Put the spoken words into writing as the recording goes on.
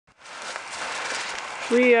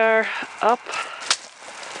We are up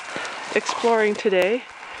exploring today,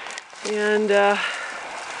 and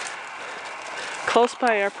close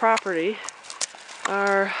by our property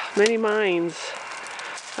are many mines.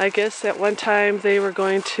 I guess at one time they were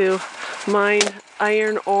going to mine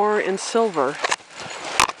iron ore and silver.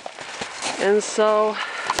 And so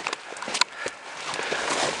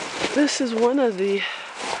this is one of the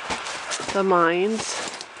mines.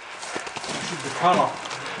 This is the tunnel.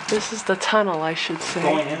 This is the tunnel, I should say.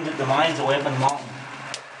 Going into the mines away up in the mountain.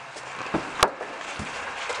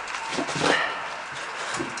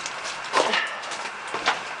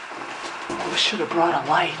 We should have brought a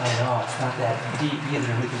light. I know, it's not that deep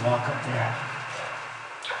either. We can walk up there.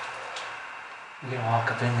 We can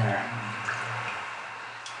walk up in there.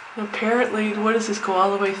 Apparently, what does this go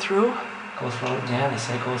all the way through? Goes for, yeah, they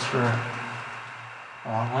say it goes for a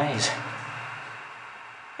long ways.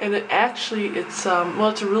 And it's actually a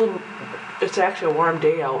warm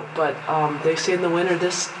day out, but they say in the winter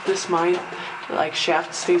this mine, like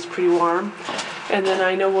shaft, stays pretty warm. And then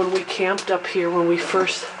I know when we camped up here, when we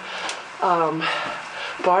first bought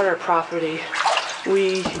our property,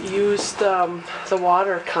 we used the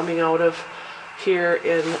water coming out of here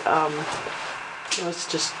in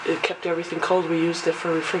it kept everything cold. We used it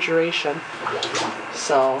for refrigeration.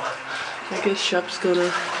 So I guess Shep's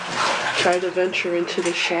gonna try to venture into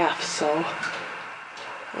the shaft, so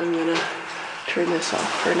I'm gonna turn this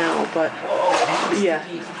off for now, but yeah,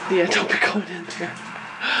 don't be going in there.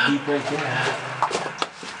 Deep right there.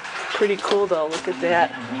 Pretty cool though, look at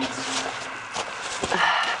that.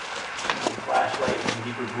 Flashlight and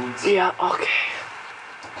deeper boots. Yeah, okay.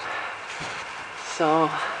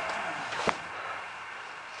 So